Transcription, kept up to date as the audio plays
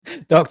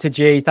Dr.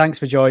 G, thanks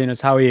for joining us.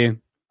 How are you?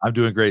 I'm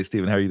doing great,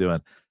 Stephen. How are you doing?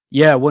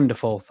 Yeah,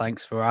 wonderful.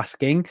 Thanks for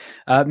asking.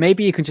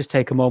 Maybe you can just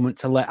take a moment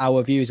to let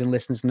our viewers and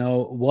listeners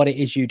know what it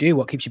is you do,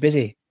 what keeps you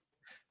busy.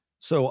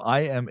 So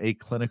I am a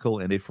clinical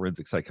and a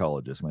forensic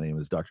psychologist. My name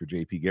is Dr.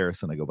 JP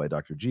Garrison. I go by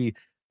Dr. G.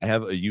 I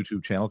have a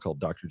YouTube channel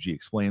called Dr. G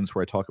Explains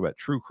where I talk about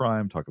true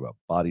crime, talk about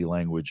body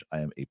language.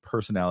 I am a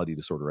personality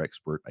disorder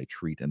expert. I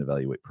treat and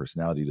evaluate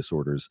personality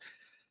disorders.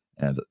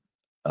 And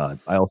I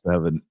also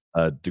have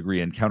a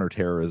degree in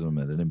counterterrorism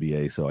and an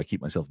MBA, so I keep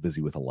myself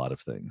busy with a lot of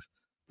things.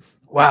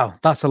 Wow,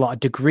 that's a lot. A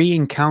degree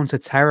in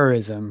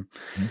counterterrorism.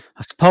 Mm-hmm.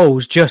 I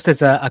suppose, just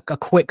as a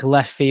quick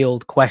left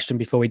field question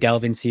before we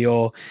delve into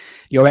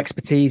your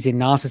expertise in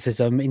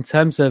narcissism, in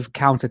terms of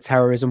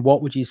counterterrorism,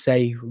 what would you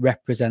say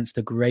represents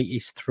the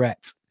greatest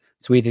threat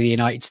to either the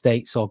United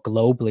States or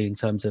globally in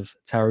terms of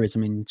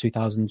terrorism in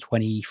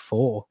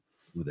 2024?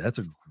 Ooh, that's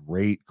a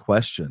great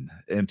question.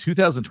 In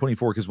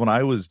 2024, because when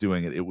I was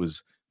doing it, it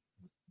was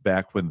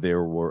back when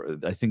there were,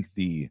 I think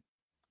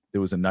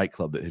there was a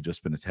nightclub that had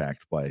just been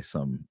attacked by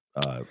some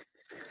far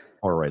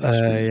right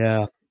extreme.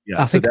 Yeah.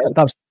 I think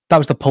that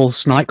was the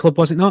Pulse nightclub,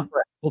 was it not?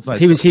 Right.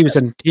 He was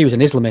an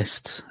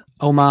Islamist,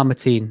 Omar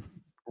Mateen.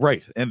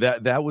 Right, and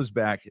that was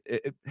back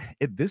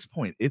at this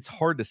point. It's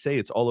hard to say.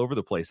 It's all over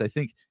the place. I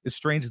think, as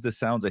strange as this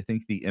sounds, I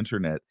think the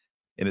internet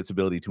and its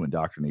ability to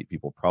indoctrinate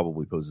people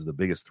probably poses the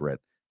biggest threat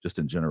just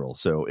in general.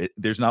 So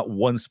there's not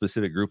one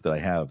specific group that I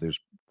have. There's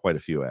quite a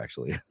few,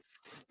 actually.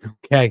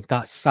 Okay,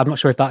 I'm not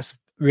sure if that's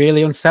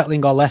really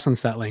unsettling or less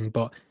unsettling,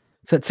 but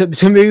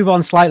to move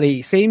on slightly,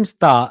 it seems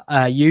that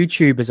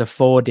YouTube has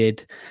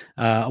afforded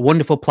a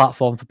wonderful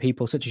platform for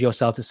people such as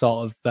yourself to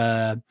sort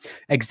of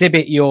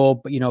exhibit your,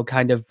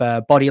 kind of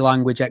body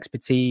language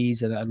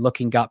expertise and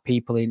looking at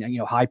people in,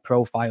 high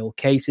profile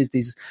cases.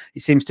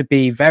 It seems to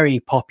be very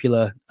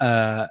popular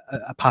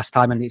a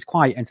pastime, and it's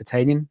quite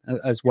entertaining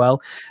as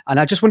well. And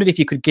I just wondered if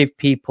you could give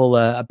people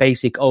a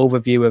basic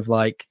overview of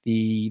like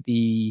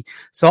the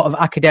sort of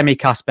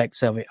academic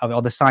aspects of it,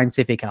 or the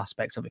scientific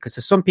aspects of it, because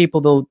for some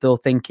people they'll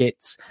think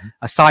it's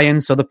a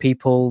science. Other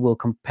people will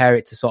compare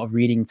it to sort of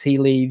reading tea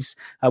leaves.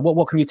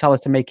 What can you tell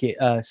us to make it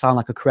sound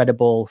like a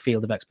credible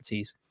field of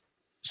expertise?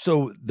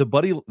 So the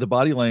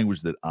body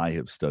language that I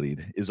have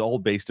studied is all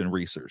based in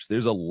research.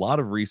 There's a lot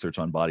of research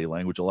on body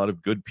language, a lot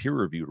of good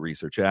peer-reviewed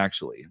research,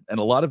 actually. And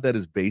a lot of that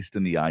is based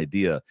in the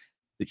idea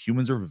that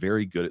humans are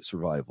very good at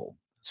survival.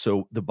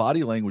 So the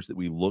body language that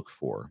we look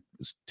for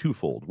is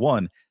twofold.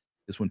 One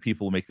is when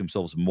people make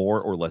themselves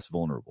more or less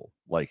vulnerable,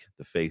 like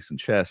the face and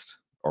chest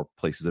are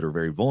places that are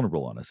very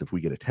vulnerable on us. If we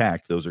get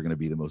attacked, those are going to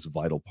be the most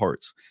vital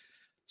parts.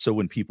 So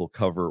when people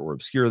cover or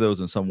obscure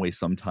those in some way,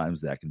 sometimes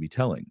that can be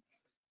telling.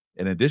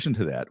 In addition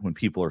to that, when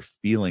people are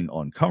feeling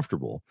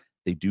uncomfortable,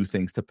 they do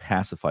things to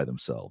pacify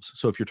themselves.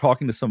 So if you're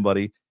talking to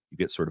somebody, you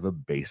get sort of a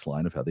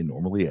baseline of how they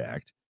normally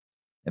act.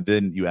 And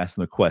then you ask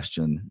them a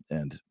question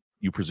and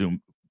you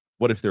presume,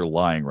 what if they're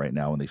lying right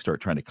now, and they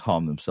start trying to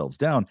calm themselves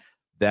down?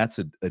 That's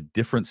a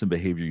difference in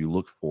behavior you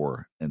look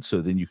for. And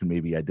so then you can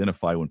maybe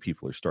identify when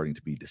people are starting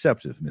to be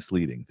deceptive,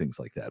 misleading, things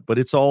like that. But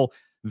it's all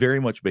very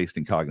much based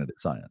in cognitive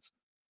science.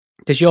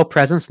 Does your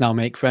presence now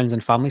make friends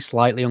and family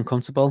slightly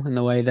uncomfortable in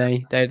the way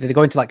they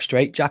go into like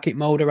straitjacket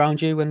mode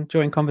around you when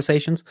during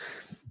conversations?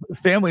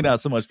 Family,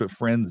 not so much, but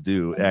friends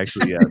do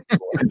actually, yeah,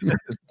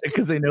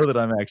 because they know that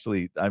I'm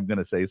going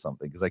to say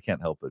something, because I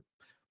can't help but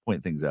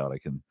point things out. I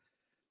can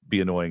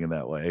be annoying in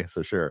that way.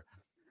 So sure.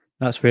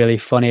 That's really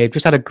funny. I've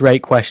just had a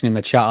great question in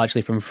the chat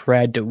actually from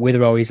Fred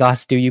Withrow. He's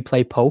asked, "Do you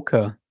play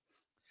poker?"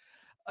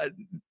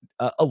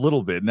 A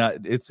little bit. Not.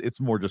 It's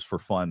more just for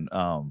fun.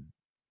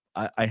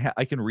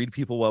 I can read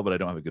people well, but I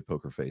don't have a good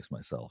poker face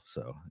myself,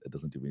 so it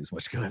doesn't do me as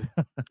much good.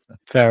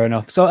 Fair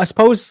enough. So I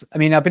suppose, I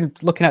mean, I've been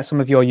looking at some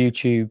of your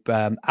YouTube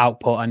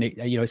output, and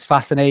it's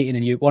fascinating.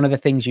 And one of the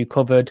things you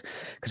covered,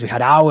 because we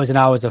had hours and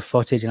hours of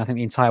footage, and I think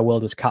the entire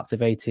world was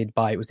captivated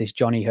by it, was this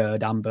Johnny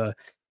Depp,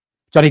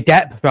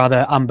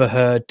 Amber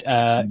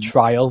Heard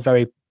trial,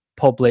 very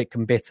public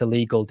and bitter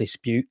legal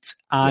dispute.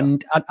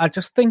 And yeah. I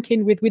just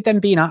thinking with them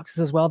being actors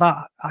as well,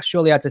 that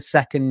surely adds a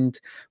second,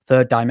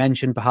 third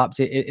dimension, perhaps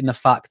in the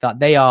fact that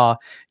they are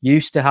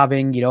used to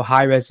having,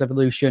 high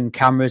resolution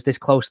cameras this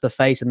close to the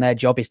face, and their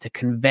job is to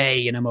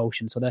convey an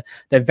emotion. So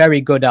they're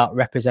very good at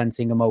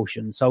representing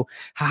emotion. So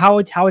how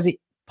is it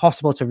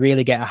possible to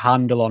really get a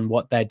handle on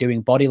what they're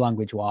doing body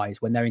language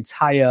wise when their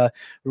entire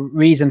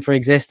reason for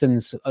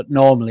existence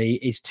normally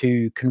is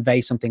to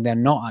convey something they're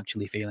not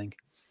actually feeling?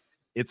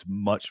 It's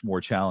much more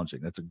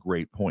challenging. That's a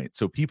great point.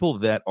 So people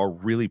that are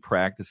really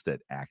practiced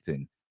at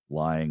acting,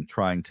 lying,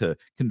 trying to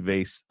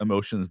convey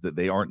emotions that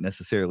they aren't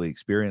necessarily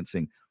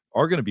experiencing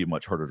are going to be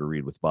much harder to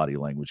read with body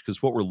language,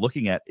 because what we're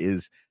looking at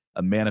is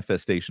a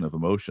manifestation of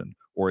emotion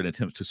or an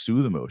attempt to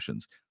soothe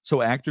emotions.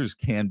 So actors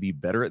can be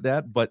better at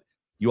that, but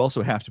you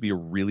also have to be a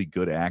really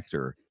good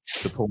actor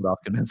to pull it off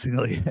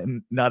convincingly,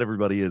 and not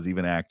everybody is,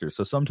 even actors.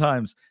 So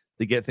sometimes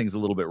they get things a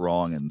little bit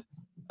wrong, and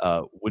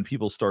when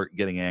people start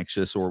getting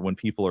anxious, or when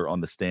people are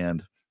on the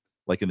stand,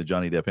 like in the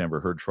Johnny Depp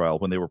Amber Heard trial,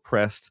 when they were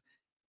pressed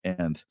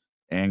and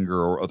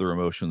anger or other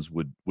emotions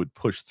would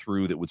push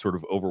through that would sort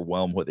of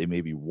overwhelm what they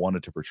maybe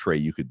wanted to portray.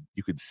 You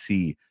could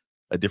see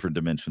a different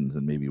dimension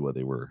than maybe what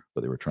they were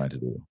trying to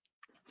do.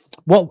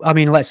 What I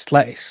mean, let's.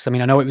 I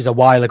mean, I know it was a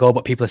while ago,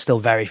 but people are still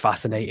very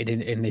fascinated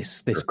in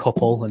this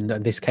couple and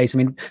this case. I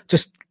mean,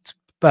 just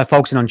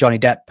focusing on Johnny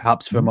Depp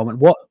perhaps for a moment.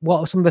 What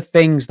are some of the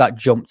things that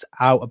jumped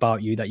out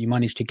about you that you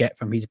managed to get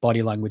from his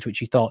body language,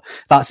 which you thought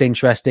that's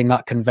interesting,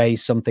 that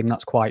conveys something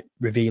that's quite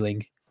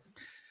revealing?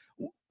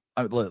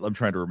 I'm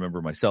trying to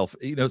remember myself.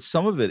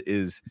 Some of it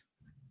is,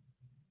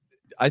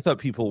 I thought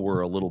people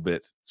were a little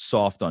bit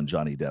soft on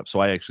Johnny Depp.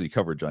 So I actually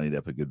covered Johnny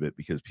Depp a good bit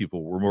because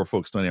people were more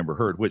focused on Amber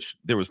Heard, which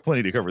there was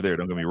plenty to cover there,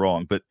 don't get me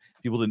wrong, but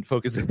people didn't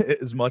focus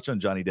as much on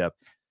Johnny Depp.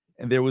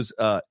 And there was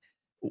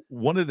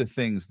one of the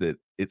things that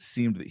it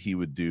seemed that he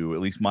would do,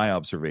 at least my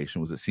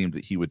observation was, it seemed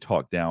that he would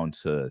talk down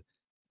to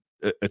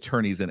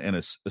attorneys in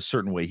a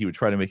certain way. He would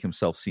try to make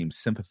himself seem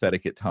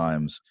sympathetic at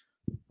times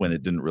when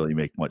it didn't really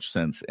make much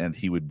sense. And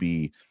he would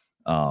be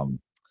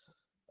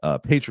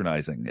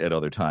patronizing at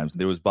other times.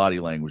 There was body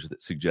language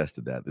that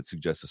suggested that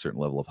suggests a certain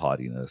level of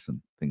haughtiness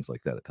and things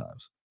like that at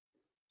times.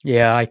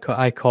 Yeah,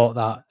 I caught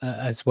that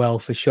as well,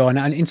 for sure.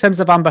 And in terms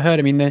of Amber Heard,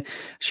 I mean,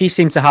 she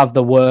seemed to have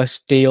the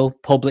worst deal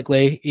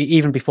publicly.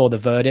 Even before the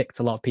verdict,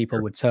 a lot of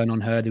people would turn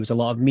on her. There was a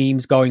lot of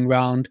memes going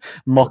around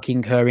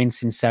mocking her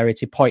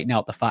insincerity, pointing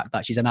out the fact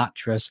that she's an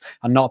actress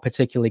and not a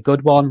particularly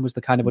good one, was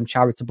the kind of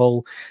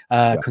uncharitable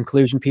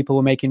conclusion people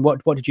were making.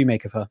 What did you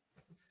make of her?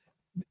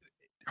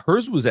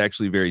 Hers was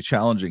actually very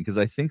challenging because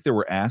I think there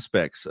were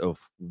aspects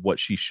of what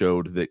she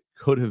showed that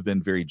could have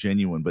been very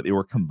genuine, but they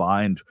were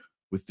combined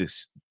with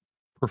this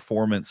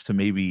performance to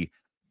maybe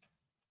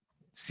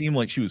seem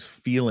like she was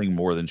feeling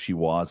more than she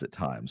was at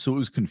times. So it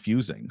was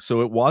confusing.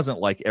 So it wasn't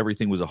like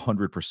everything was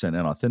 100%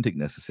 inauthentic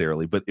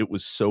necessarily, but it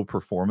was so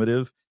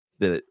performative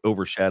that it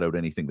overshadowed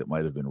anything that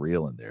might have been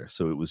real in there.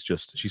 So it was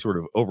just, she sort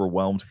of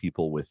overwhelmed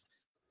people with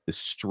this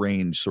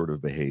strange sort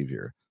of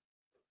behavior.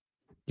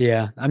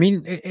 Yeah, I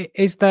mean,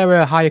 is there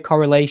a higher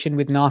correlation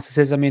with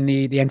narcissism in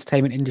the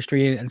entertainment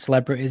industry and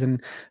celebrities?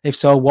 And if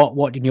so,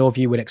 what in your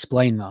view would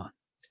explain that?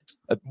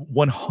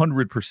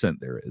 100%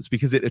 there is,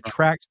 because it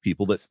attracts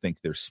people that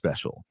think they're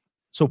special.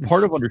 So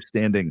part of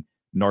understanding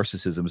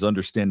narcissism is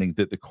understanding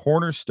that the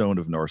cornerstone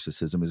of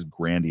narcissism is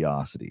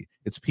grandiosity.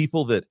 It's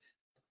people that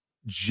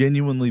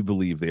genuinely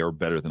believe they are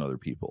better than other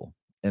people.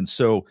 And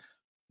so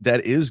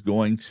that is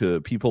going to,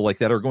 people like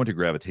that are going to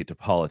gravitate to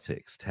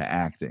politics, to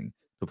acting,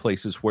 to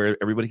places where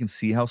everybody can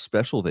see how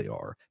special they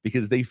are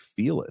because they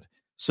feel it.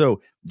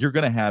 So you're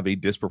going to have a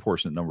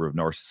disproportionate number of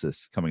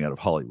narcissists coming out of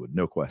Hollywood,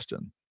 no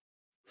question.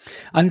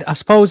 And I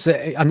suppose,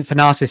 and for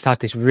narcissists has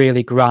this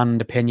really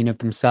grand opinion of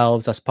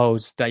themselves. I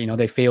suppose that,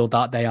 they feel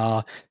that they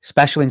are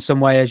special in some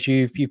way, as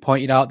you've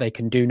pointed out, they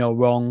can do no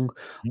wrong.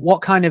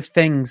 What kind of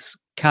things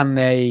can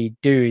they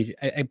do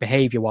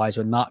behavior-wise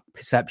when that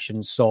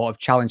perception sort of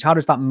challenge? How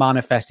does that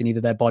manifest in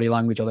either their body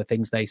language or the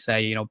things they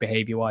say,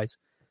 behavior-wise?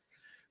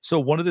 So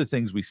one of the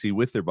things we see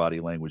with their body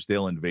language,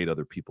 they'll invade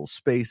other people's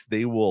space.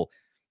 They will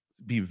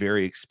be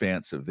very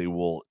expansive. They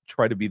will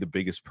try to be the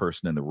biggest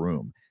person in the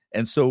room.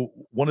 And so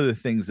one of the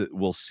things that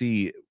we'll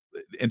see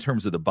in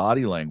terms of the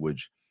body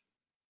language,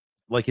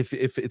 like if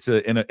it's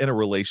in a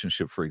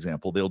relationship, for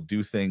example, they'll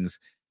do things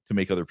to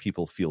make other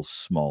people feel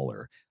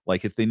smaller.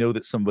 Like if they know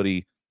that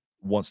somebody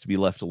wants to be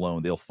left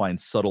alone, they'll find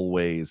subtle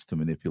ways to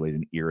manipulate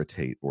and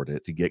irritate or to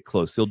get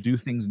close. They'll do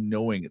things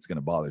knowing it's going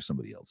to bother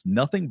somebody else.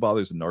 Nothing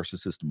bothers a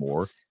narcissist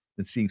more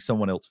than seeing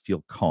someone else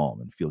feel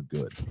calm and feel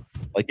good.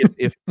 Like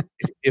if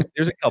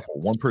there's a couple,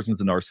 one person's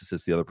a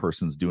narcissist, the other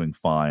person's doing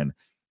fine,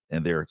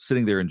 and they're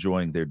sitting there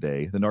enjoying their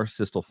day, the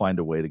narcissist will find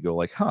a way to go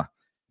like,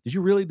 did you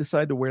really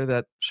decide to wear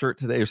that shirt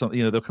today or something?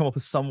 They'll come up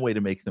with some way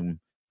to make them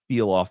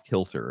feel off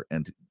kilter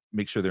and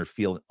make sure they're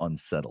feeling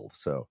unsettled.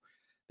 So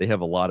they have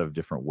a lot of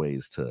different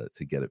ways to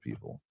get at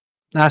people.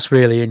 That's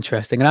really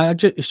interesting. And I've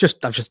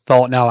just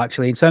thought now,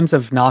 actually, in terms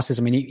of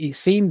narcissism, I mean, it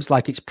seems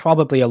like it's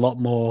probably a lot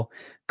more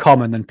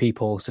common than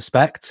people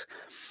suspect.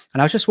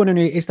 And I was just wondering,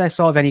 is there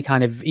sort of any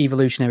kind of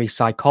evolutionary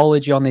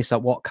psychology on this,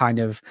 at what kind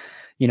of,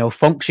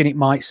 function it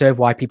might serve,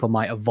 why people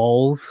might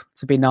evolve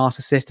to be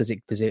narcissist?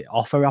 Does it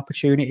offer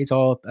opportunities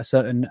or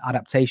certain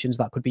adaptations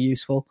that could be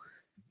useful?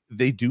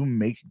 They do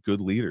make good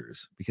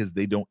leaders because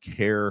they don't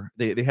care.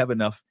 They have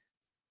enough.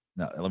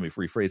 Now, let me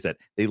rephrase that.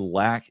 They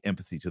lack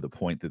empathy to the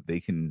point that they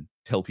can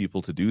tell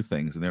people to do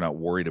things and they're not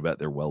worried about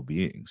their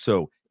well-being.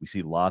 So we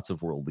see lots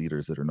of world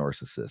leaders that are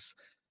narcissists.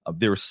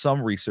 There was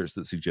some research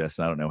that suggests,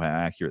 and I don't know how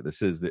accurate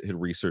this is, that had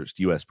researched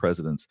U.S.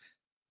 presidents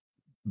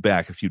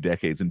back a few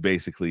decades and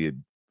basically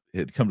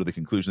had come to the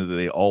conclusion that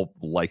they all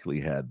likely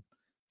had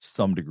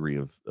some degree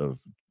of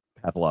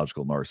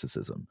pathological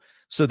narcissism.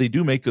 So they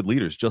do make good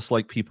leaders, just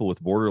like people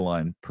with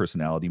borderline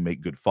personality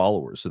make good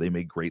followers. So they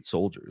make great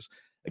soldiers.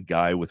 A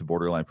guy with a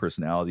borderline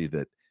personality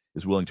that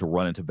is willing to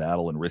run into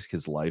battle and risk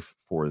his life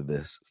for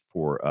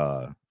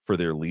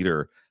their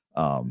leader,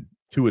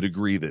 to a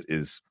degree that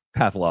is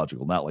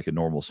pathological, not like a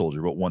normal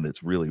soldier, but one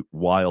that's really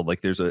wild.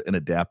 Like there's an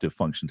adaptive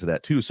function to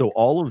that too. So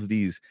all of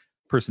these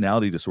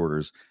personality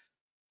disorders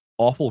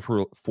awful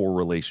for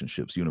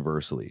relationships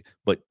universally,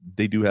 but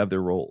they do have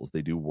their roles.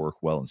 They do work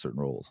well in certain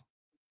roles.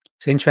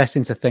 It's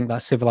interesting to think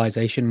that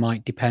civilization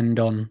might depend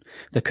on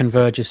the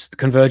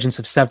convergence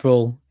of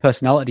several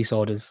personality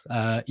disorders.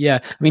 Yeah,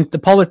 I mean,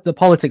 the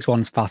politics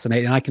one's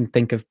fascinating. I can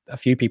think of a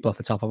few people off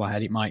the top of my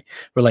head it might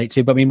relate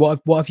to. But I mean, what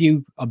have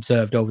you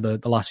observed over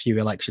the last few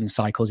election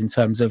cycles in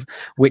terms of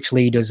which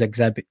leaders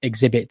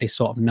exhibit this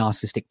sort of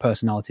narcissistic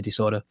personality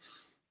disorder?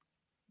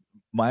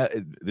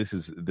 I'm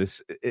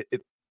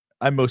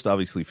most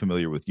obviously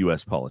familiar with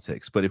U.S.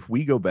 politics, but if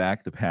we go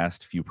back the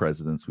past few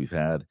presidents we've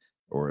had,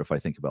 or if I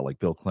think about like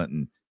Bill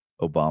Clinton,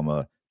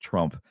 Obama,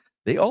 Trump,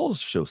 they all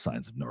show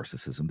signs of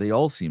narcissism. They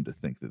all seem to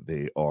think that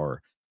they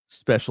are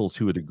special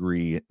to a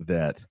degree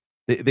that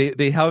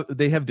they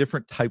have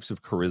different types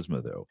of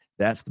charisma, though.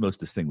 That's the most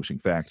distinguishing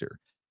factor.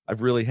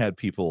 I've really had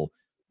people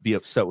be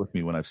upset with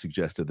me when I've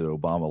suggested that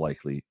Obama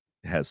likely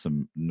has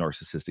some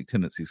narcissistic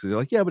tendencies. So they're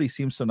like, yeah, but he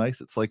seems so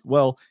nice. It's like,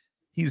 well,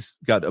 he's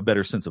got a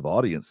better sense of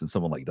audience than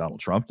someone like Donald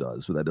Trump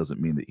does, but that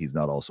doesn't mean that he's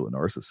not also a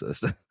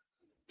narcissist.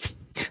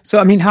 So,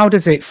 I mean, how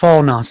does it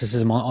fall,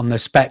 narcissism, on the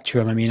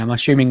spectrum? I mean, I'm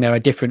assuming there are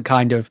different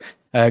kind of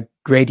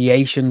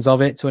gradations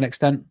of it to an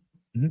extent.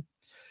 Mm-hmm.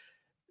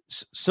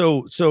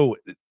 So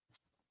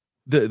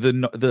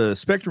the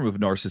spectrum of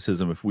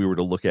narcissism, if we were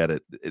to look at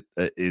it,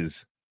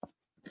 is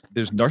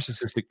there's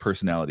narcissistic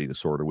personality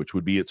disorder, which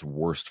would be its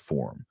worst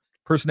form.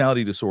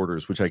 Personality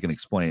disorders, which I can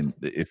explain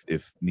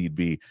if need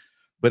be,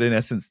 but in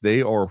essence,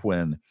 they are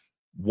when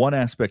one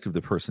aspect of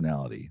the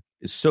personality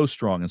is so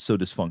strong and so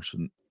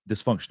dysfunctional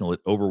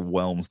it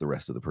overwhelms the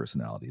rest of the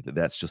personality.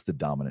 That's just the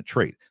dominant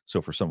trait. So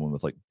for someone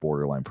with like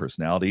borderline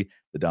personality,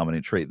 the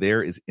dominant trait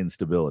there is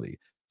instability.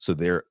 So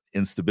their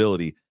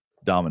instability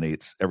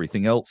dominates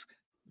everything else.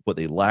 What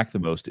they lack the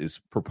most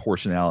is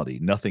proportionality.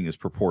 Nothing is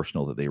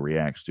proportional that they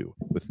react to.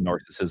 With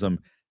narcissism,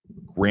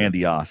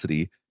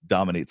 grandiosity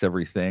dominates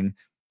everything,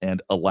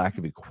 and a lack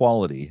of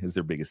equality is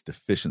their biggest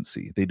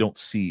deficiency. They don't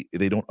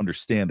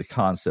understand the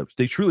concept.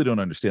 They truly don't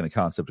understand the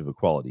concept of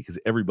equality, because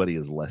everybody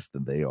is less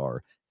than they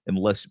are,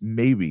 unless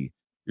maybe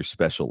you're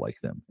special like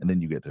them, and then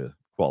you get to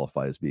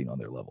qualify as being on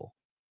their level.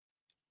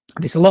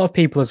 There's a lot of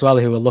people as well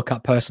who will look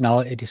at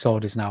personality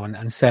disorders now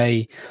and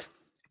say,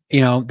 you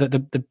know,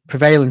 the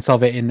prevalence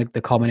of it in the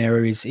common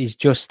era is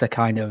just a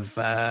kind of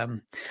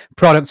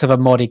product of a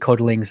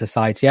mollycoddling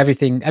society.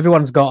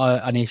 Everyone's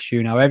got an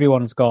issue now.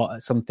 Everyone's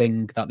got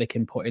something that they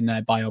can put in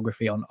their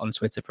biography on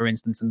Twitter, for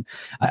instance. And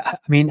I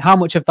mean, how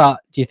much of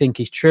that do you think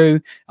is true,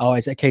 or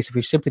is it a case of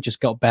we've simply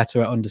just got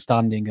better at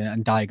understanding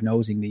and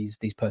diagnosing these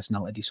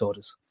personality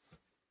disorders?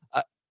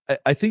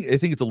 I think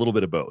it's a little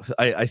bit of both.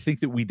 I think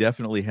that we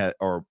definitely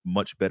are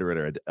much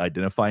better at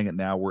identifying it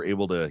now. We're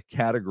able to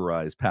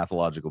categorize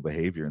pathological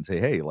behavior and say,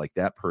 hey, like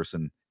that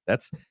person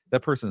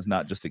is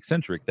not just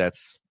eccentric.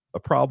 That's a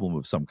problem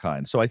of some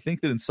kind. So I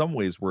think that in some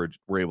ways we're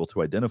able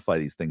to identify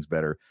these things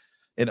better.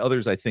 In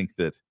others, I think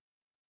that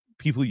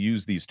people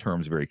use these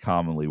terms very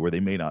commonly where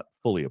they may not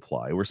fully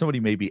apply, where somebody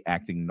may be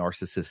acting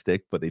narcissistic,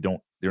 but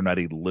they're not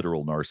a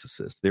literal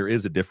narcissist. There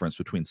is a difference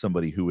between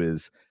somebody who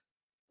is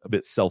a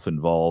bit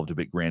self-involved, a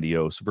bit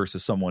grandiose,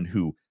 versus someone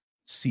who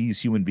sees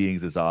human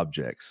beings as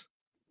objects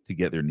to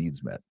get their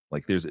needs met.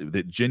 Like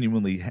that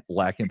genuinely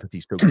lack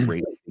empathy so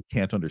great they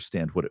can't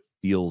understand what it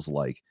feels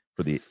like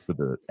for the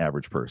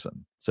average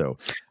person. So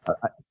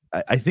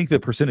I think the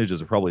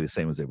percentages are probably the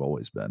same as they've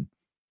always been.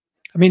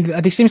 I mean,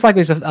 it seems like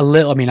there's a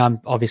little, I mean,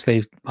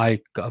 I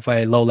got a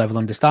very low level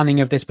understanding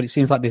of this, but it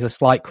seems like there's a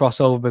slight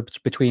crossover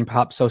between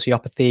perhaps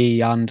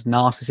sociopathy and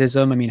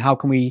narcissism. I mean, how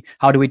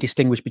do we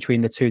distinguish between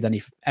the two then,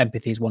 if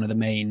empathy is one of the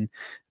main,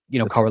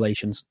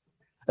 correlations?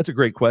 That's a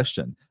great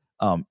question.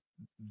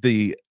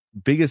 The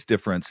biggest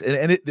difference,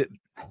 and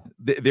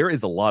there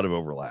is a lot of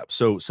overlap.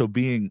 So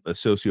being a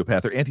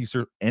sociopath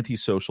or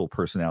antisocial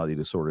personality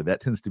disorder, that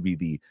tends to be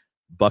the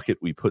bucket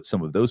we put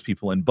some of those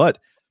people in, but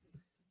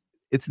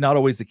it's not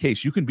always the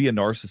case. You can be a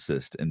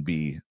narcissist and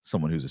be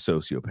someone who's a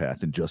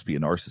sociopath and just be a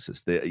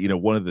narcissist.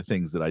 One of the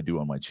things that I do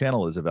on my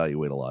channel is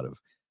evaluate a lot of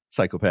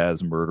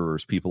psychopaths,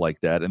 murderers, people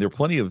like that. And there are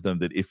plenty of them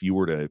that if you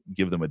were to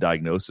give them a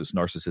diagnosis,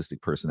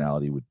 narcissistic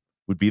personality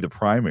would be the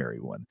primary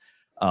one.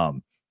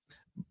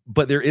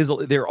 But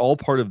they're all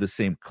part of the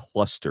same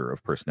cluster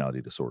of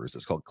personality disorders.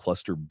 It's called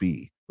cluster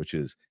B, which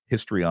is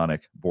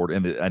histrionic,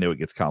 and I know it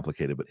gets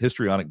complicated, but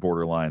histrionic,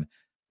 borderline,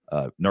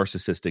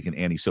 narcissistic, and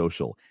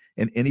antisocial.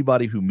 And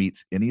anybody who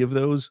meets any of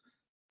those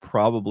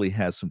probably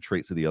has some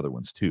traits of the other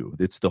ones too.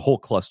 It's the whole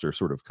cluster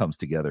sort of comes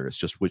together. It's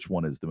just which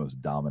one is the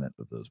most dominant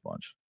of those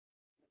bunch.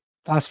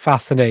 That's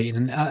fascinating.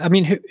 And I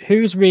mean,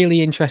 who's really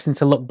interesting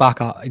to look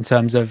back at in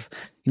terms of,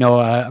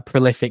 a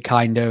prolific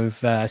kind of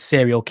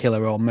serial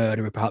killer or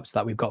murderer, perhaps,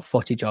 that we've got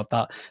footage of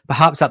that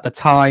perhaps at the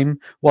time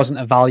wasn't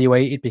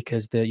evaluated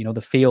because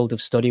the field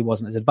of study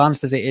wasn't as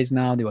advanced as it is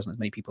now. There wasn't as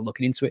many people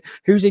looking into it.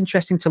 Who's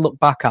interesting to look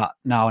back at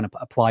now and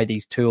apply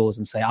these tools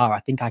and say, I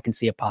think I can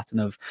see a pattern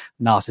of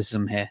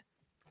narcissism here?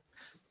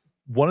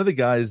 One of the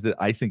guys that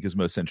I think is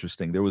most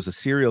interesting, there was a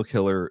serial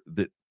killer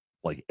that,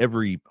 like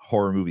every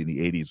horror movie in the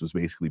 80s was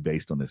basically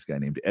based on this guy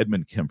named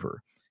Edmund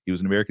Kemper. He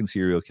was an American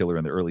serial killer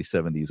in the early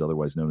 70s,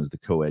 otherwise known as the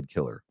co-ed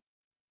killer.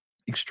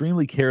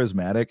 Extremely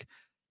charismatic,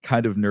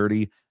 kind of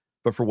nerdy,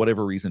 but for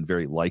whatever reason,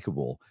 very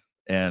likable.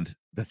 And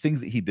the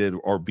things that he did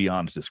are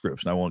beyond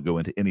description. I won't go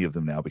into any of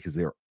them now because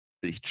they're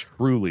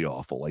truly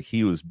awful. Like,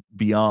 he was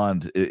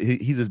beyond,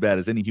 he's as bad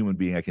as any human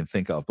being I can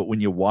think of. But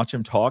when you watch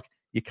him talk,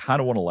 you kind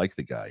of want to like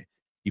the guy.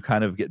 You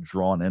kind of get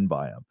drawn in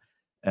by him.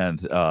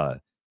 And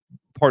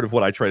part of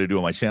what I try to do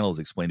on my channel is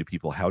explain to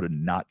people how to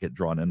not get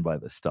drawn in by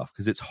this stuff,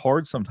 because it's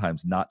hard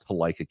sometimes not to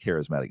like a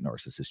charismatic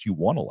narcissist. You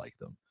want to like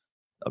them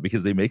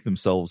because they make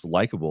themselves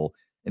likable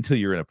until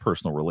you're in a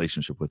personal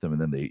relationship with them,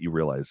 and then you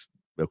realize,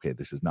 okay,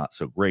 this is not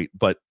so great.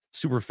 But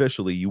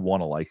superficially, you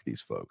want to like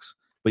these folks.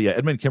 But yeah,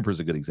 Edmund Kemper is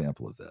a good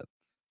example of that.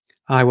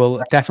 I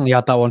will definitely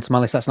add that one to my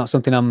list. That's not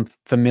something I'm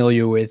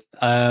familiar with.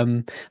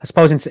 I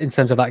suppose in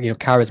terms of that,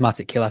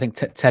 charismatic killer, I think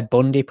Ted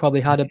Bundy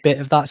probably had a bit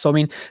of that. So, I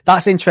mean,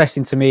 that's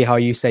interesting to me how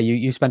you say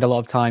you spend a lot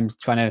of time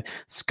trying to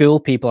school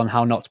people on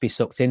how not to be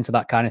sucked into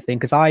that kind of thing.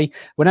 Because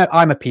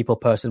I'm a people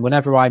person.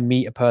 Whenever I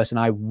meet a person,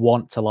 I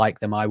want to like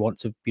them. I want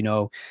to,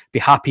 be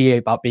happy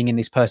about being in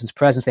this person's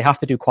presence. They have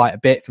to do quite a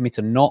bit for me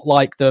to not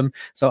like them.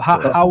 So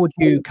how would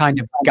you kind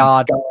of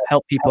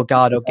help people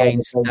guard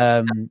against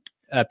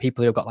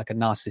people who've got like a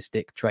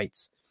narcissistic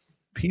traits?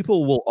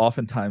 People will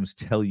oftentimes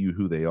tell you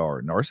who they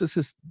are.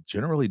 Narcissists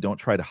generally don't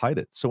try to hide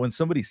it. So when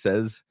somebody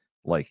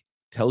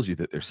tells you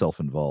that they're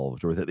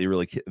self-involved, or that they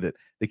really that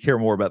they care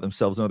more about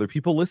themselves than other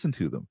people, listen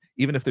to them.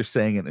 Even if they're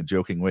saying it in a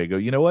joking way, go,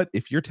 you know what?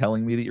 If you're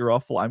telling me that you're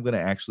awful, I'm going to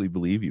actually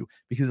believe you,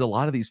 because a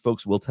lot of these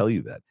folks will tell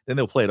you that. Then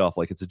they'll play it off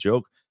like it's a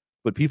joke,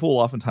 but people will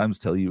oftentimes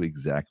tell you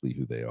exactly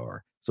who they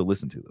are. So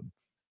listen to them.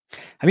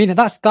 I mean,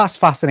 that's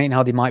fascinating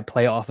how they might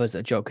play it off as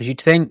a joke, because you'd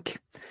think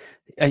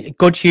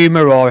good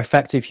humor or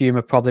effective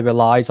humor probably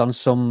relies on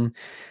some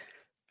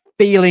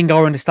feeling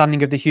or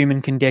understanding of the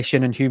human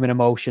condition and human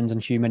emotions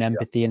and human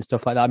empathy and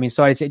stuff like that. I mean,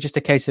 so is it just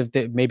a case of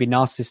that maybe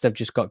narcissists have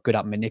just got good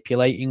at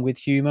manipulating with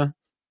humor?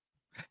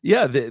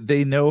 Yeah,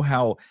 they know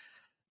how.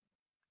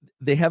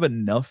 They have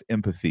enough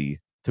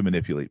empathy to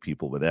manipulate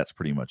people, but that's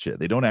pretty much it.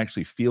 They don't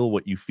actually feel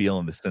what you feel,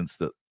 in the sense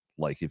that,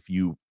 like,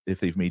 if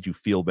they've made you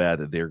feel bad,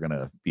 that they're going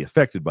to be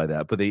affected by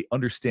that, but they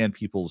understand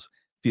people's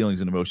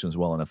feelings and emotions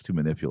well enough to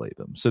manipulate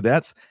them. So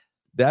that's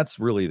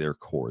really their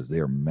cores. They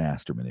are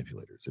master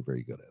manipulators. They're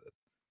very good at it.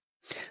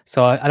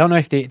 So I don't know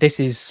if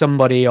this is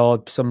somebody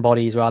or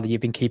somebody's rather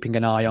you've been keeping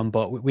an eye on,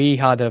 but we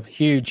had a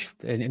huge,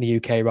 in the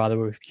UK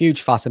rather, a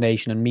huge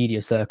fascination and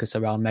media circus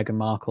around Meghan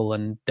Markle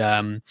and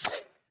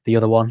the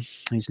other one,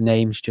 whose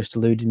name's just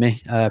eluded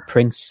me,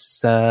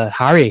 Prince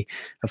Harry,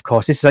 of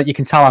course. This is, you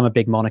can tell I'm a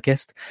big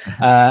monarchist.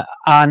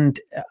 And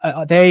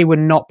they were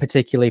not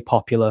particularly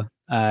popular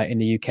in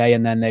the UK,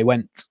 and then they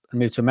went and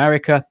moved to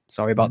America.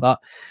 Sorry about that.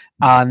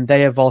 And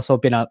they have also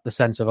been at the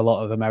center of a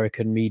lot of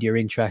American media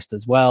interest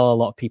as well. A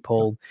lot of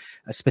people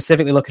are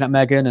specifically looking at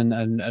Meghan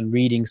and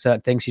reading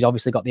certain things. She's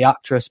obviously got the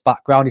actress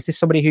background. Is this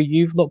somebody who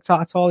you've looked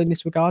at all in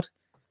this regard?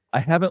 I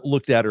haven't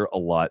looked at her a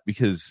lot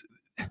because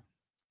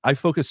I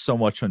focus so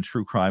much on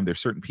true crime. There's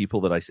certain people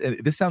that and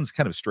this sounds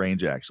kind of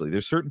strange, actually.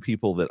 There's certain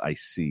people that I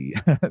see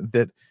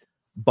that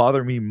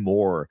bother me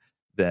more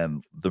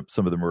than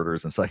some of the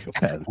murderers and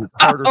psychopaths.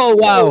 Oh,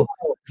 wow.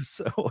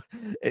 So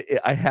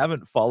I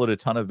haven't followed a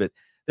ton of it.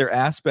 There are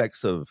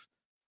aspects of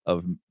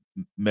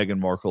Meghan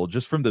Markle,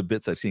 just from the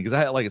bits I've seen,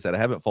 because like I said, I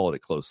haven't followed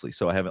it closely,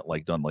 so I haven't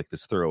done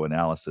this thorough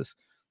analysis.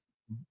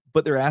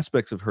 But there are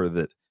aspects of her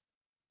that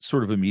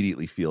sort of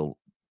immediately feel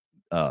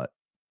that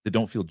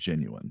don't feel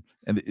genuine,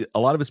 and a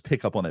lot of us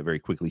pick up on that very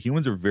quickly.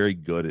 Humans are very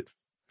good at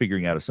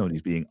figuring out if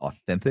somebody's being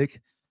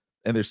authentic,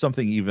 and there's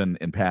something even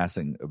in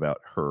passing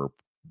about her.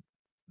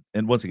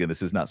 And once again,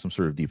 this is not some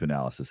sort of deep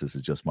analysis. This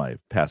is just my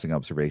passing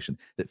observation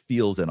that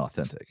feels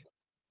inauthentic.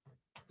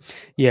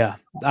 Yeah,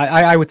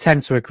 I would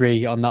tend to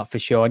agree on that for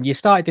sure. And you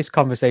started this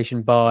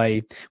conversation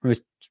when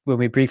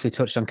we briefly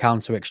touched on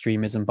counter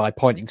extremism by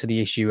pointing to the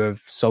issue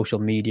of social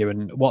media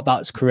and what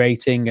that's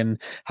creating,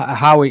 and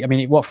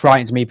what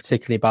frightens me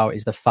particularly about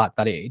is the fact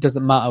that it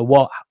doesn't matter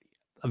what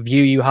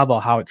view you have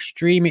or how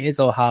extreme it is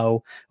or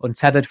how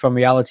untethered from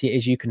reality it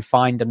is, you can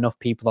find enough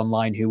people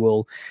online who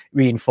will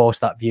reinforce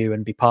that view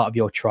and be part of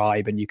your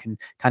tribe, and you can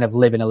kind of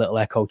live in a little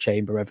echo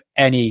chamber of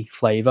any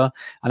flavor.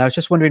 And I was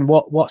just wondering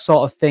what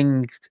sort of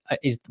thing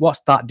what's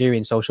that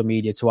doing, social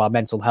media, to our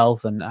mental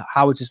health, and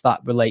how does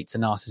that relate to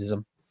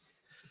narcissism?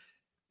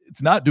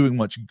 It's not doing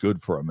much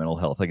good for our mental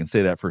health. I can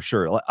say that for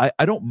sure.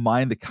 I don't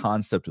mind the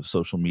concept of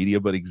social media,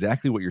 but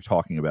exactly what you're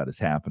talking about is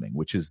happening,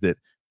 which is that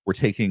we're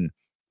taking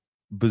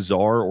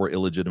bizarre or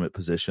illegitimate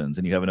positions,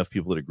 and you have enough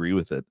people that agree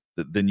with it,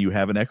 that then you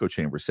have an echo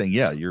chamber saying,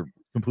 yeah, your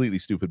completely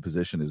stupid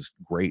position is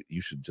great. You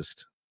should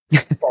just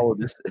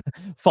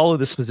follow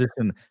this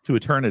position to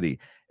eternity.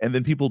 And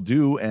then people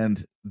do,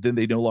 and then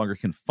they no longer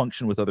can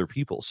function with other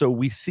people. So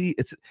we see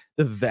it's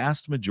the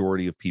vast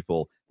majority of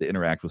people that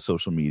interact with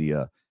social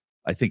media.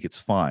 I think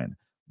it's fine,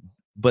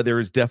 but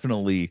there is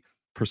definitely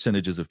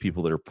percentages of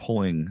people that are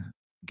pulling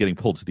getting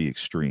pulled to the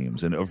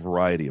extremes in a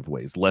variety of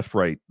ways. Left,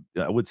 right,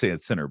 I would say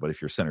it's center, but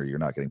if you're center, you're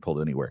not getting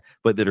pulled anywhere.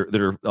 But that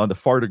are on the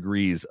far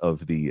degrees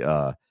of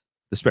the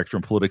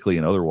spectrum politically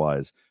and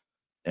otherwise.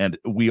 And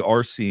we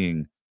are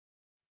seeing,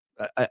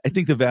 I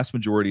think the vast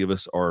majority of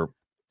us are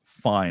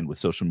fine with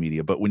social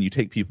media, but when you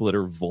take people that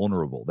are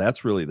vulnerable,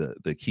 that's really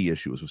the key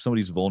issue. Is if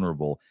somebody's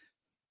vulnerable,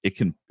 it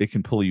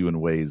can pull you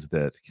in ways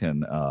that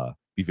can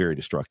be very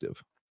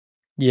destructive.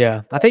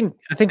 Yeah, I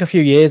think a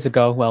few years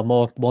ago, well,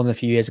 more than a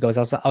few years ago,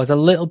 I was a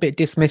little bit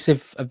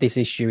dismissive of this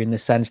issue in the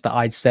sense that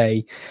I'd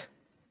say,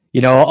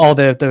 all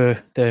the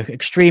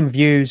extreme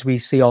views we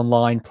see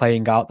online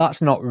playing out,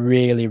 that's not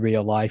really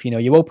real life.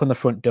 You open the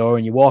front door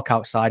and you walk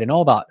outside and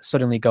all that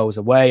suddenly goes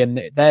away.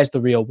 And there's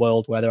the real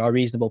world where there are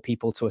reasonable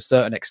people to a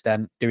certain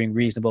extent doing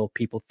reasonable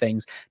people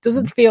things.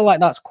 Doesn't feel like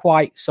that's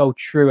quite so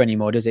true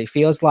anymore, does it? It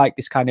feels like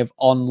this kind of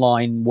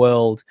online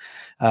world,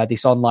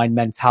 this online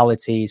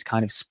mentality is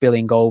kind of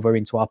spilling over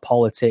into our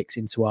politics,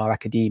 into our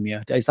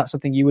academia. Is that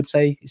something you would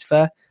say is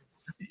fair?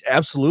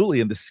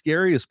 Absolutely. And the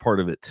scariest part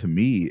of it to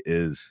me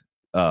is,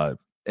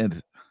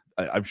 and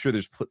I'm sure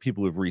there's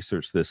people who've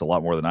researched this a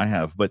lot more than I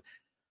have, but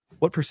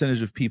what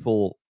percentage of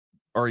people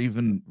are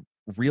even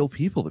real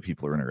people that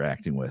people are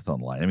interacting with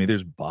online? I mean,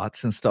 there's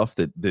bots and stuff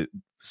that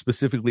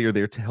specifically are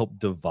there to help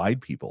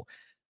divide people.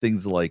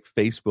 Things like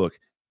Facebook.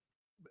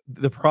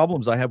 The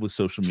problems I have with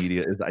social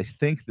media is I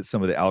think that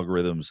some of the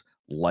algorithms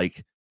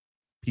like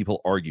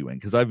people arguing,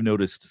 because I've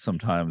noticed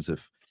sometimes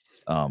if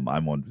I'm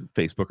on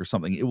Facebook or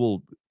something, it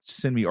will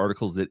send me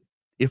articles that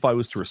if I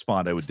was to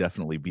respond, I would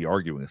definitely be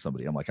arguing with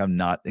somebody. I'm like, I'm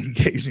not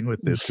engaging with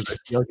this because I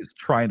feel like it's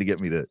trying to get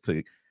me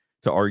to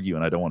argue,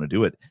 and I don't want to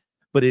do it.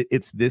 But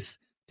it's this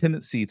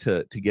tendency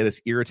to get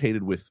us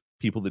irritated with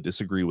people that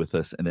disagree with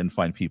us, and then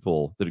find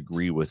people that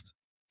agree with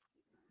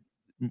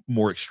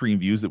more extreme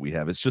views that we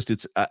have.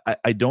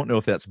 I don't know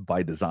if that's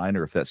by design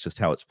or if that's just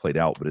how it's played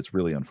out, but it's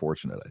really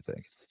unfortunate, I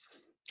think.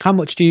 How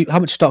much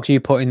stock do you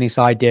put in this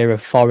idea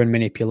of foreign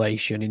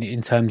manipulation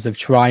in terms of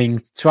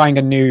trying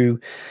a new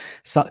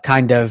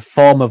kind of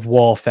form of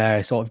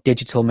warfare, sort of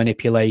digital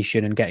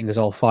manipulation, and getting us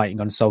all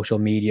fighting on social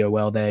media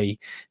while they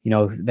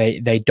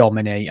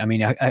dominate? I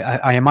mean,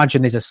 I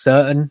imagine there's a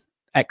certain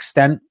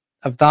extent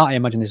of that. I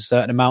imagine there's a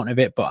certain amount of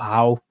it, but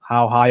how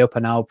high up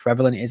and how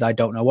prevalent it is, I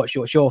don't know. What's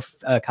your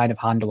kind of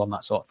handle on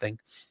that sort of thing?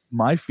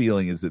 My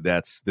feeling is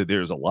that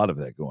there's a lot of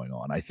that going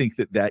on. I think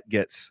that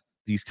gets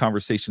these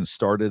conversations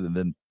started, and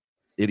then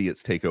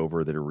idiots take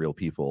over that are real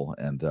people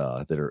and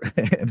that are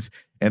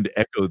and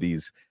echo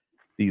these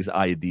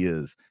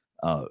ideas.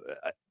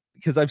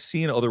 Because I've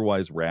seen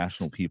otherwise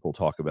rational people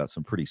talk about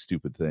some pretty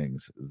stupid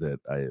things that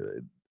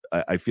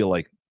I feel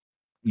like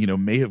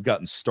may have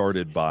gotten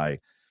started by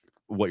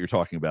what you're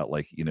talking about,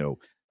 like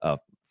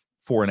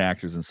foreign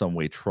actors in some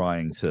way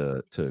trying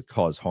to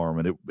cause harm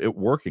and it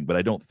working. But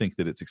I don't think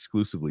that it's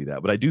exclusively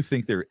that. But I do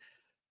think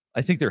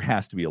I think there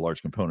has to be a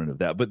large component of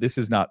that, but this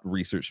is not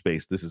research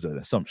based. This is an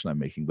assumption I'm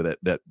making, but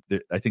that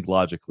I think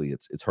logically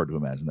it's hard to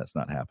imagine that's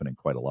not happening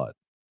quite a lot.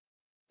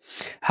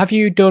 Have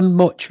you done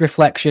much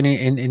reflection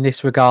in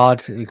this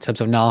regard in terms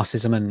of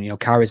narcissism and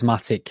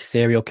charismatic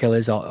serial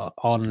killers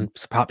on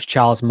perhaps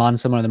Charles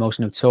Manson, one of the most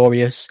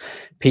notorious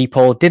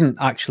people? Didn't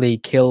actually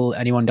kill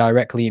anyone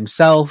directly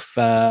himself.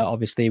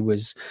 Obviously,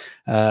 was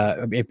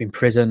in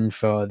prison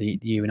for the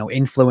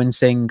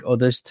influencing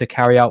others to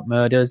carry out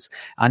murders.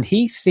 And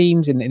he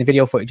seems in the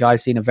video footage I've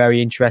seen a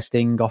very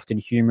interesting, often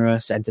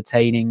humorous,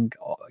 entertaining,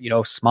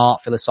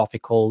 smart,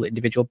 philosophical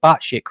individual,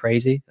 batshit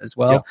crazy as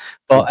well, yeah.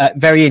 But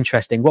very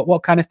interesting.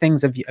 What kind of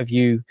things have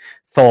you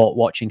thought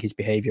watching his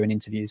behavior in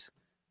interviews?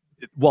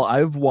 Well,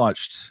 I've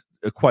watched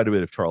quite a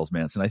bit of Charles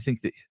Manson. I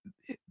think that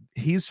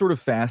he's sort of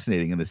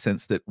fascinating in the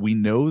sense that we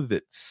know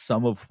that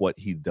some of what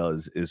he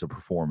does is a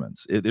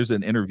performance. There's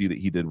an interview that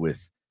he did with,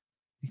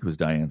 I think it was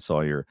Diane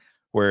Sawyer,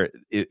 where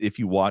if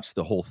you watch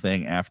the whole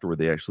thing afterward,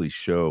 they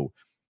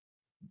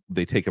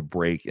take a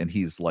break and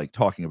he's like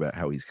talking about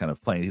how he's kind of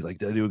playing. He's like,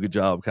 did I do a good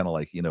job? Kind of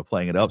like,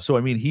 playing it up. So,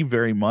 I mean, he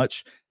very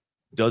much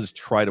does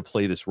try to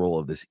play this role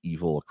of this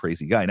evil,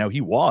 crazy guy. Now, he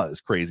was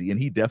crazy and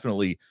he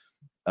definitely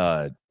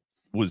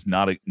was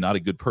not a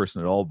good person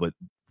at all, but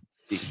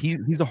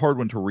he's a hard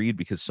one to read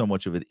because so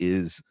much of it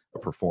is a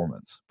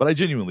performance. But I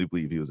genuinely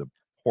believe he was a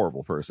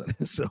horrible person.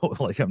 So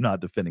like, I'm not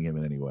defending him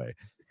in any way.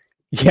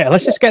 Yeah,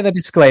 let's just get the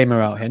disclaimer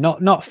out here.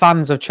 Not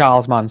fans of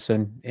Charles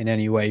Manson in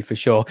any way, for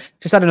sure.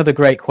 Just had another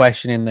great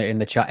question in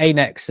the chat. A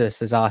Nexus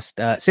has asked,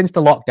 since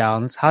the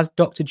lockdowns, has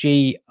Dr.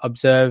 G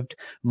observed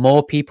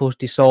more people's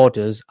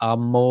disorders are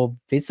more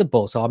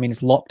visible? So, I mean, has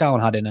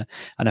lockdown had an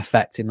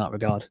effect in that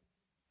regard?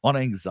 On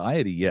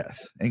anxiety,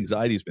 yes.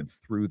 Anxiety has been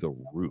through the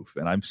roof.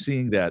 And I'm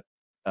seeing that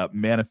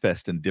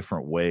manifest in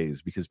different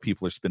ways because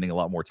people are spending a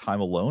lot more time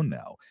alone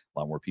now. A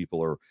lot more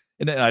people are,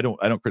 and I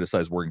don't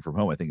criticize working from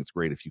home. I think it's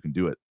great if you can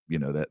do it.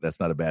 That's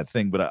not a bad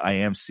thing. But I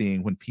am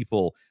seeing when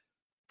people,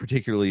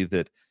 particularly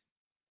that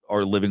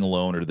are living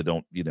alone or that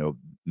don't,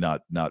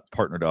 not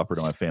partnered up or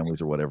don't have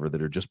families or whatever,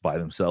 that are just by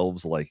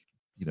themselves, like,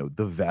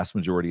 the vast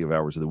majority of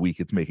hours of the week,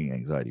 it's making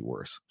anxiety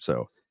worse.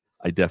 So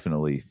I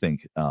definitely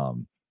think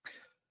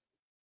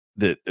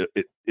that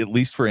at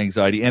least for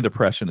anxiety and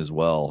depression as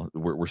well,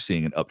 we're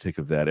seeing an uptick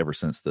of that ever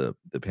since the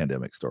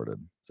pandemic started.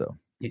 So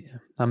yeah,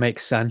 that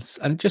makes sense.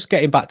 And just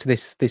getting back to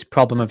this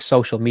problem of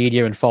social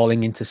media and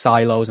falling into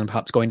silos and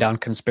perhaps going down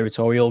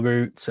conspiratorial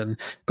routes and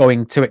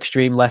going too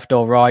extreme left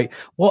or right.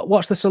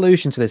 What's the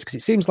solution to this? Because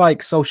it seems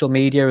like social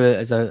media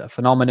as a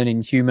phenomenon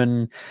in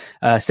human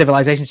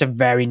civilization is a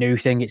very new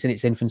thing. It's in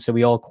its infancy.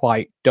 We all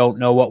quite don't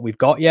know what we've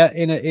got yet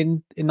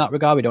in that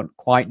regard. We don't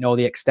quite know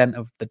the extent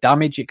of the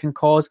damage it can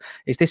cause.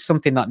 Is this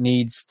something that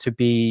needs to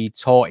be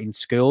taught in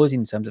schools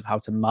in terms of how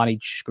to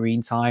manage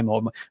screen time,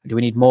 or do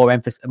we need more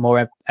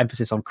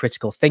emphasis on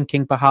critical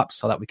thinking, perhaps,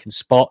 so that we can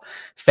spot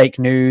fake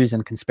news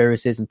and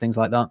conspiracies and things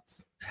like that?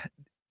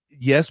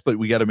 Yes, but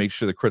we got to make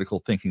sure the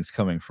critical thinking is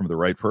coming from the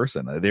right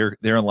person.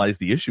 Therein lies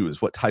the issue: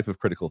 is what type of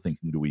critical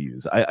thinking do we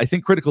use? I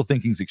think critical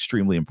thinking is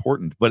extremely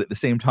important, but at the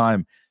same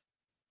time,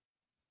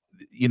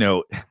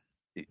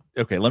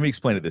 okay, let me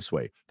explain it this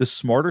way: the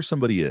smarter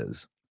somebody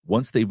is,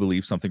 once they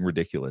believe something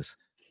ridiculous,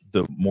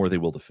 the more they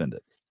will defend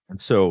it.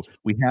 And so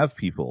we have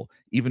people,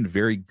 even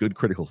very good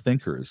critical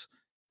thinkers,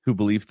 who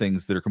believe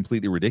things that are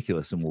completely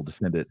ridiculous and will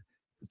defend it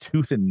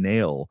tooth and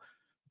nail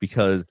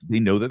because they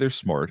know that they're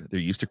smart. They're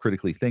used to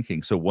critically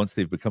thinking. So once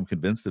they've become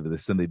convinced of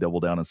this, then they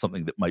double down on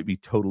something that might be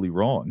totally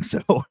wrong.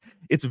 So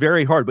it's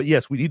very hard. But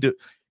yes, we need to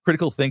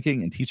critical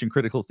thinking, and teaching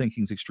critical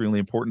thinking is extremely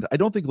important. I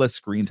don't think less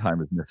screen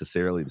time is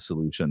necessarily the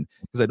solution,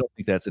 because I don't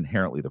think that's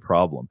inherently the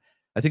problem.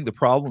 I think the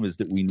problem is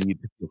that we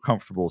need to feel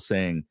comfortable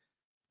saying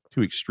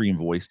to extreme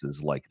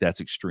voices like,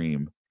 that's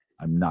extreme,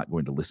 I'm not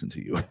going to listen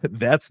to you.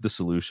 That's the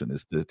solution,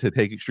 is to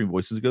take extreme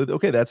voices and go,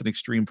 okay, that's an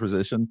extreme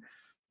position.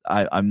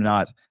 I'm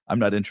not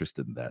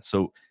interested in that.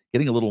 So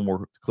getting a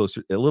little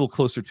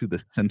closer to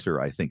the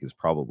center, I think, is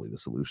probably the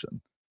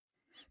solution.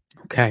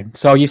 Okay,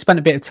 so you spent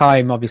a bit of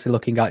time obviously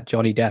looking at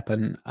Johnny Depp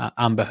and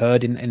Amber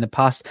Heard in the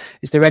past.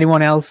 Is there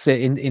anyone else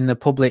in the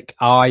public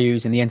eye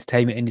who's in the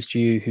entertainment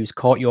industry who's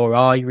caught your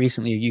eye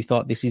recently? You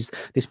thought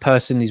this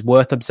person is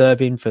worth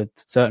observing for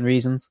certain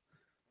reasons?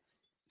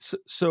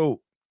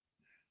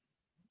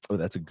 Oh,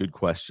 that's a good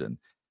question.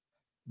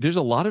 There's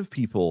a lot of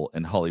people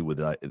in Hollywood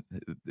that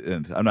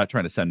and I'm not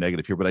trying to sound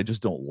negative here, but I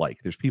just don't like.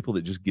 There's people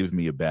that just give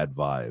me a bad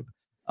vibe.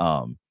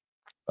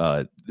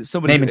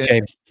 Somebody name and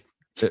shame.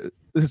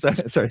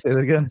 Sorry, say that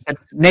again.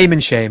 Name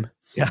and shame.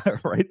 Yeah,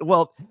 right.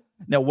 Well,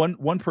 now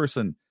one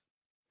person,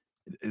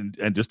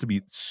 and just to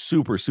be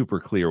super, super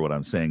clear what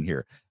I'm saying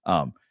here,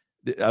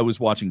 I was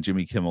watching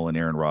Jimmy Kimmel and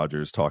Aaron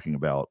Rodgers talking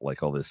about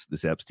like all this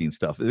Epstein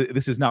stuff.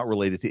 This is not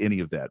related to any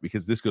of that,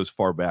 because this goes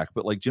far back.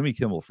 But like Jimmy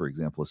Kimmel, for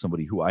example, is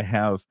somebody who I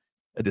have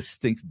a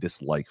distinct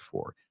dislike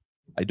for.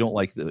 I don't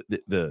like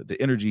the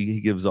energy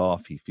he gives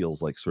off. He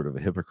feels like sort of a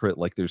hypocrite.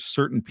 Like there's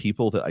certain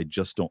people that I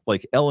just don't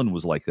like. Ellen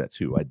was like that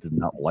too. I did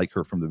not like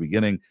her from the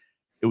beginning.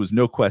 It was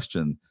no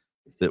question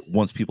that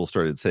once people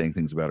started saying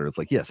things about her, it's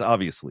like, yes,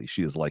 obviously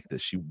she is like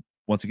this.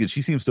 Once again,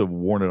 she seems to have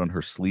worn it on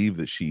her sleeve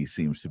that she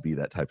seems to be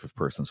that type of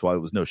person. So I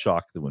was no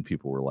shock that when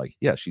people were like,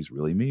 yeah, she's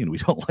really mean, we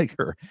don't like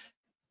her.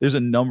 There's a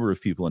number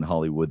of people in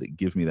Hollywood that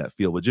give me that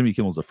feel, but Jimmy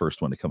Kimmel's the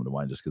first one to come to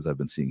mind just because I've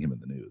been seeing him in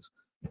the news.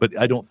 But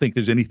I don't think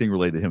there's anything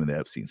related to him in the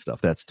Epstein stuff.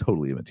 That's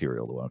totally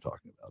immaterial to what I'm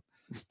talking about.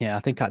 Yeah, I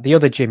think the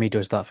other Jimmy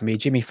does that for me.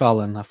 Jimmy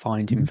Fallon, I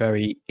find him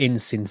very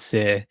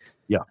insincere.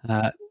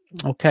 Yeah.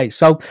 Okay,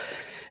 so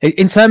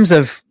in terms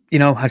of,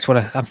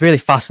 I'm really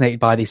fascinated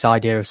by this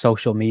idea of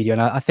social media,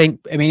 and I think,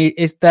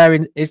 is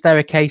there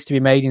a case to be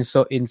made in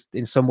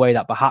some way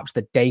that perhaps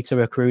the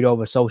data accrued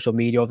over social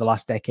media over the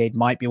last decade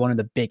might be one of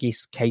the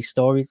biggest case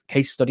studies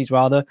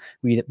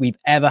we've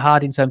ever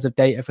had in terms of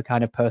data for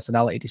kind of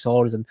personality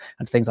disorders and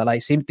things like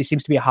that? There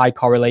seems to be a high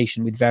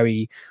correlation with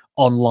very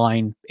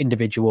online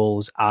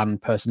individuals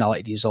and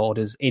personality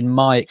disorders, in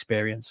my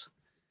experience.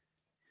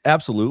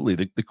 Absolutely.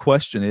 The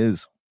question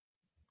is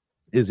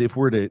if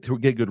we're to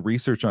get good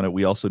research on it,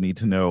 we also need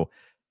to know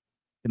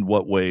in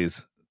what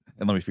ways,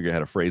 and let me figure out how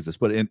to phrase this,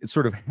 but in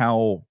sort of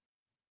how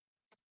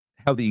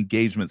the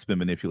engagement's been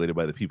manipulated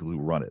by the people who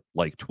run it.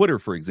 Like Twitter,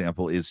 for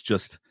example, is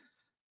just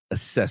a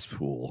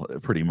cesspool,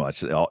 pretty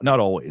much. Not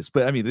always,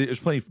 but I mean, there's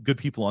plenty of good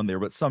people on there,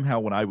 but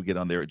somehow when I would get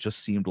on there, it just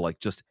seemed like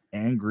just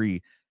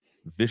angry,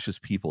 vicious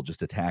people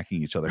just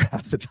attacking each other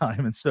half the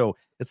time. And so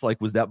it's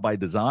like, was that by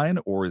design,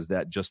 or is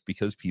that just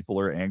because people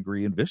are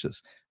angry and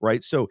vicious,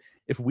 right? So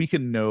if we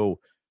can know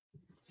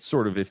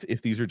sort of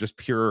if these are just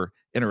pure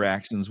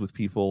interactions with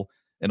people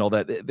and all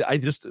that,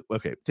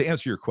 okay, to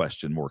answer your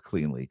question more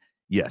cleanly,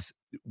 yes,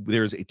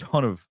 there's a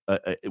ton of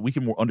we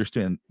can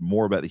understand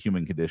more about the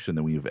human condition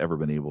than we've ever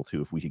been able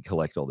to if we could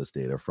collect all this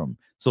data from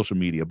social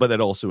media. But that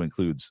also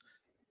includes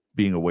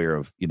being aware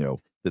of,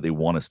 that they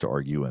want us to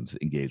argue and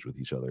engage with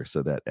each other.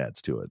 So that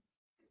adds to it.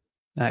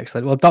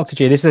 Excellent. Well, Dr.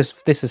 G, this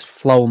has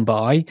flown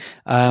by.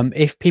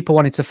 If people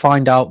wanted to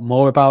find out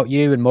more about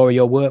you and more of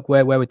your work,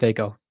 where would they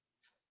go?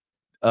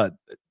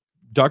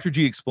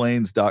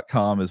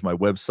 drgexplains.com is my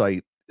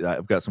website.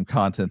 I've got some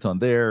content on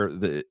there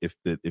that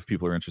if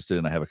people are interested,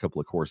 and I have a couple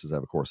of courses. I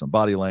have a course on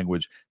body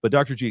language, but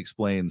Dr. G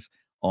Explains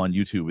on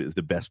YouTube is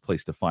the best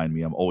place to find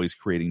me. I'm always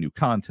creating new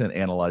content,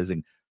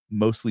 analyzing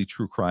mostly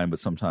true crime, but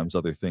sometimes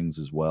other things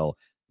as well.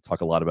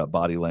 Talk a lot about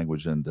body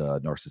language and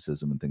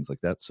narcissism and things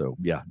like that. So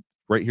yeah,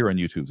 right here on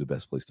YouTube is the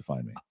best place to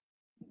find me.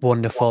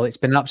 Wonderful. It's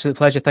been an absolute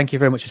pleasure. Thank you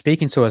very much for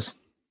speaking to us.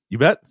 You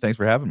bet. Thanks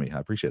for having me. I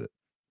appreciate it.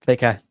 Take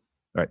care.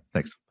 All right.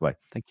 Thanks. Bye.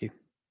 Thank you.